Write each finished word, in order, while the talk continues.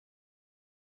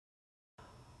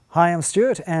Hi, I'm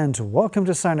Stuart and welcome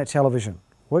to SIRENNET Television.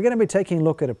 We're going to be taking a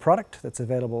look at a product that's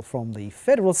available from the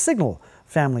Federal Signal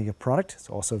family of product. It's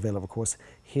also available, of course,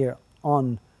 here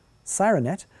on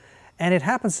SIRENNET. And it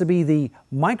happens to be the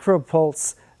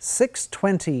MicroPulse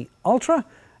 620 Ultra.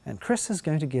 And Chris is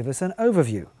going to give us an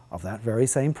overview of that very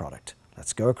same product.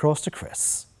 Let's go across to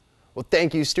Chris. Well,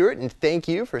 thank you, Stuart, and thank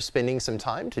you for spending some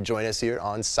time to join us here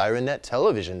on SIRENNET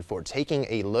Television for taking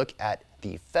a look at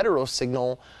the Federal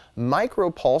Signal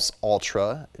MicroPulse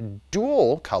Ultra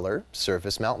Dual Color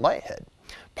Surface Mount Lighthead.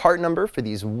 Part number for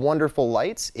these wonderful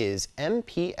lights is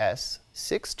MPS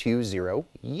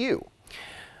 620U.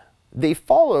 They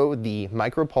follow the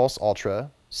MicroPulse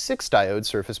Ultra 6-diode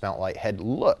surface mount lighthead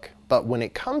look, but when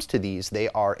it comes to these, they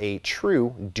are a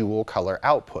true dual color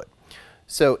output.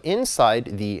 So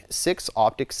inside the 6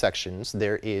 optic sections,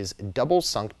 there is double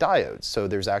sunk diodes. So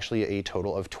there's actually a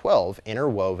total of 12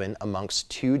 interwoven amongst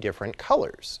 2 different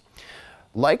colors.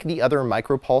 Like the other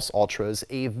MicroPulse Ultras,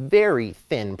 a very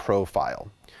thin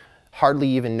profile, hardly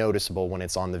even noticeable when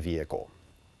it's on the vehicle.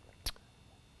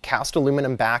 Cast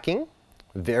aluminum backing,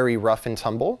 very rough and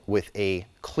tumble with a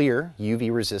clear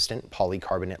UV resistant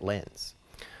polycarbonate lens.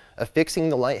 Affixing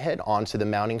the lighthead onto the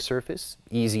mounting surface,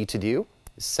 easy to do.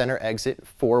 Center exit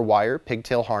 4-wire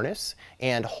pigtail harness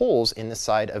and holes in the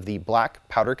side of the black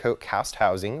powder coat cast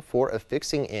housing for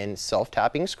affixing in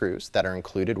self-tapping screws that are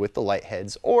included with the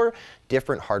lightheads or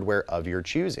different hardware of your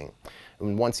choosing.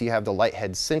 And once you have the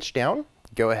lighthead cinched down,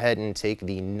 go ahead and take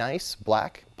the nice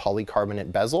black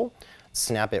polycarbonate bezel,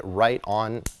 snap it right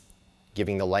on,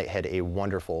 giving the lighthead a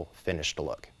wonderful finished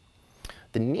look.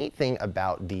 The neat thing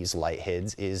about these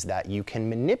lightheads is that you can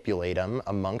manipulate them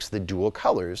amongst the dual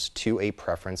colors to a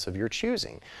preference of your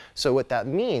choosing. So what that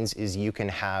means is you can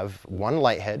have one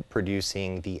lighthead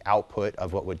producing the output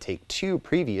of what would take 2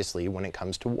 previously when it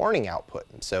comes to warning output.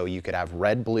 So you could have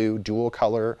red-blue dual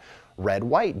color,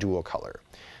 red-white dual color.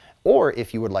 Or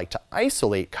if you would like to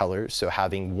isolate colors, so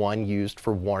having one used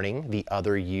for warning, the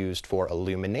other used for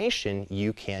illumination,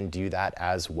 you can do that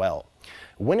as well.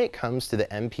 When it comes to the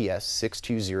MPS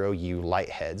 620U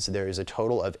lightheads, there is a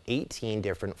total of 18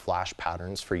 different flash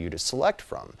patterns for you to select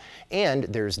from. And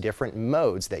there's different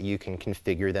modes that you can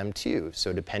configure them to.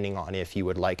 So depending on if you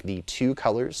would like the 2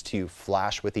 colors to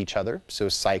flash with each other, so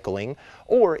cycling,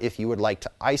 or if you would like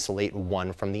to isolate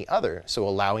one from the other, so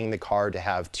allowing the car to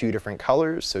have 2 different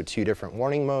colors, so 2 different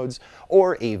warning modes,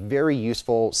 or a very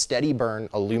useful steady burn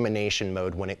illumination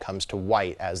mode when it comes to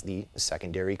white as the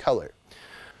secondary color.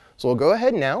 So we'll go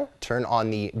ahead now, turn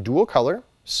on the dual color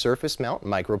surface mount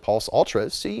MicroPulse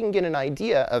Ultras so you can get an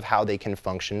idea of how they can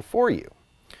function for you.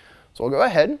 So I'll go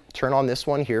ahead, turn on this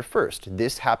one here first.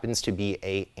 This happens to be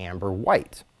a amber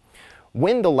white.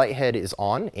 When the lighthead is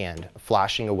on and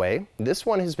flashing away, this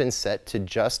one has been set to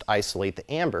just isolate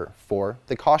the amber for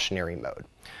the cautionary mode.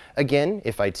 Again,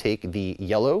 if I take the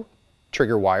yellow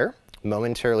trigger wire,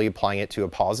 momentarily applying it to a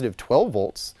positive 12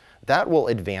 volts, that will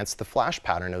advance the flash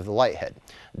pattern of the lighthead.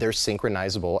 They're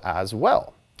synchronizable as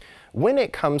well. When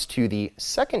it comes to the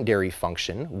secondary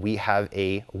function, we have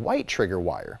a white trigger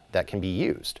wire that can be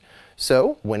used.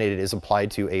 So when it is applied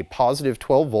to a positive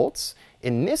 12 volts,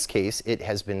 in this case, it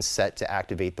has been set to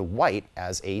activate the white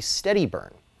as a steady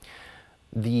burn.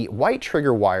 The white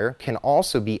trigger wire can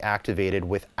also be activated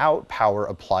without power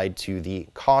applied to the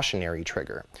cautionary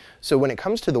trigger. So when it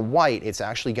comes to the white, it's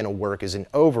actually going to work as an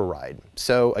override.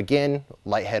 So again,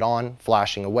 lighthead on,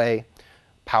 flashing away,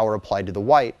 power applied to the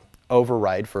white,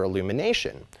 override for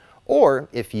illumination. Or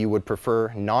if you would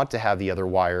prefer not to have the other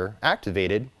wire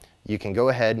activated, you can go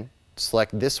ahead,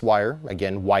 select this wire,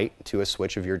 again white, to a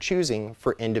switch of your choosing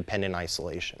for independent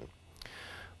isolation.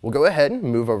 We'll go ahead and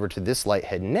move over to this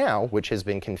lighthead now, which has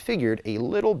been configured a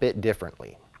little bit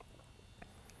differently.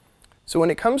 So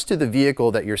when it comes to the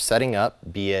vehicle that you're setting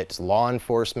up, be it law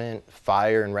enforcement,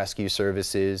 fire and rescue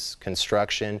services,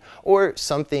 construction, or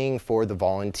something for the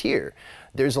volunteer,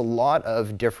 there's a lot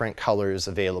of different colors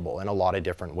available and a lot of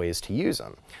different ways to use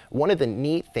them. One of the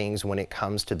neat things when it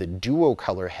comes to the dual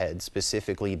color head,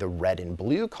 specifically the red and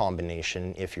blue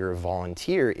combination, if you're a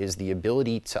volunteer, is the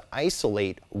ability to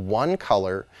isolate one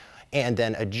color and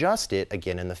then adjust it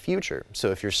again in the future.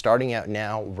 So if you're starting out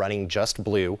now running just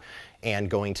blue and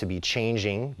going to be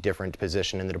changing different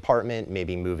position in the department,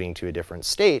 maybe moving to a different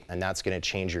state, and that's going to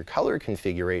change your color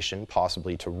configuration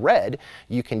possibly to red,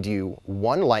 you can do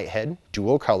one lighthead,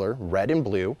 dual color, red and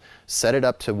blue, set it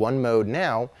up to one mode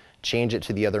now, change it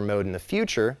to the other mode in the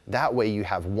future. That way you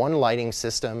have one lighting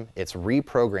system, it's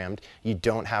reprogrammed, you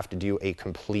don't have to do a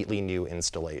completely new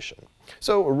installation.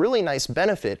 So a really nice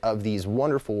benefit of these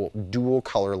wonderful dual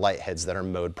color lightheads that are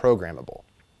mode programmable.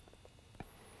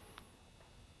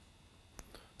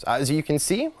 So as you can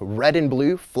see, red and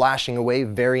blue flashing away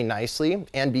very nicely,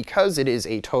 and because it is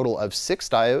a total of 6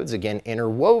 diodes, again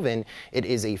interwoven, it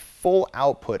is a full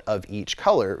output of each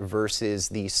color versus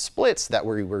the splits that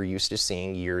we were used to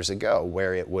seeing years ago,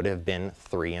 where it would have been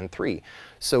 3 and 3.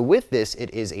 So with this,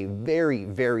 it is a very,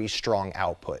 very strong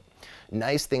output.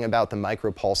 Nice thing about the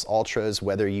MicroPulse Ultras,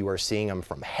 whether you are seeing them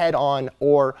from head on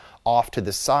or off to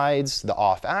the sides, the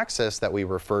off axis that we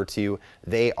refer to,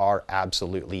 they are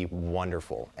absolutely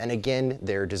wonderful. And again,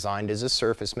 they're designed as a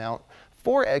surface mount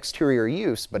for exterior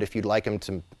use, but if you'd like them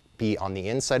to be on the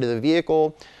inside of the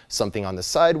vehicle, something on the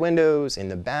side windows, in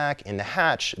the back, in the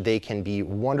hatch, they can be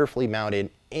wonderfully mounted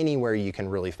anywhere you can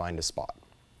really find a spot.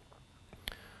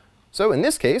 So in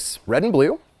this case, red and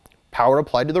blue, power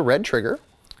applied to the red trigger.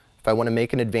 If I want to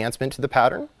make an advancement to the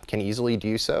pattern, can easily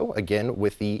do so, again,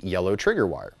 with the yellow trigger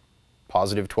wire.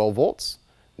 Positive 12 volts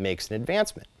makes an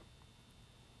advancement.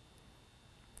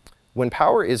 When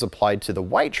power is applied to the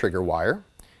white trigger wire,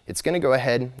 it's going to go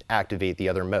ahead and activate the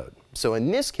other mode. So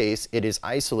in this case, it is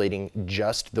isolating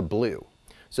just the blue.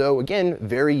 So again,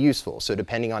 very useful. So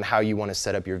depending on how you want to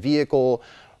set up your vehicle,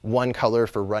 one color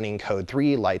for running code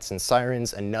 3, lights and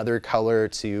sirens, another color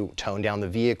to tone down the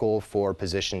vehicle for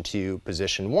position 2,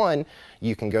 position 1,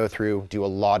 you can go through, do a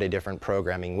lot of different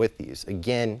programming with these.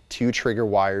 Again, 2 trigger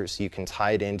wires, you can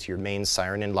tie it into your main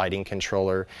siren and lighting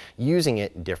controller, using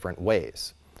it different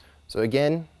ways. So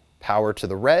again, power to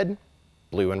the red,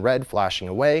 blue and red flashing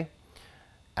away,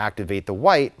 activate the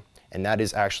white, and that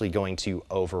is actually going to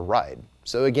override.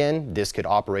 So again, this could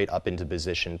operate up into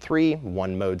position 3,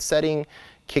 one mode setting,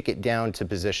 kick it down to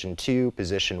position 2,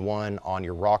 position 1 on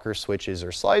your rocker switches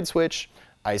or slide switch,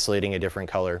 isolating a different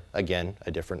color, again,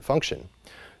 a different function.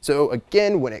 So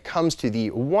again, when it comes to the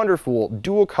wonderful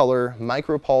dual color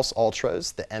MicroPulse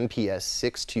Ultras, the MPS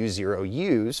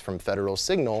 620Us from Federal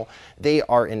Signal, they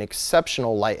are an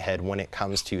exceptional lighthead when it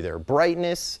comes to their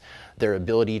brightness, their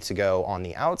ability to go on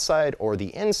the outside or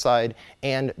the inside,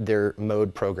 and their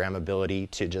mode programmability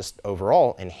to just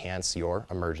overall enhance your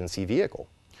emergency vehicle.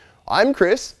 I'm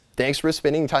Chris. Thanks for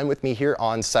spending time with me here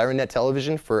on SIRENNET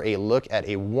Television for a look at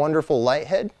a wonderful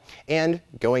lighthead and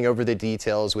going over the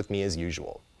details with me as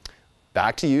usual.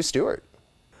 Back to you, Stuart.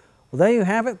 Well, there you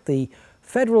have it, the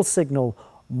Federal Signal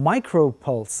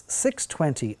MicroPulse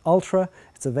 620 Ultra.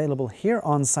 It's available here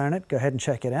on SIRENNET. Go ahead and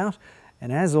check it out.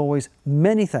 And as always,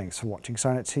 many thanks for watching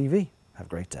SIRENNET TV. Have a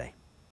great day.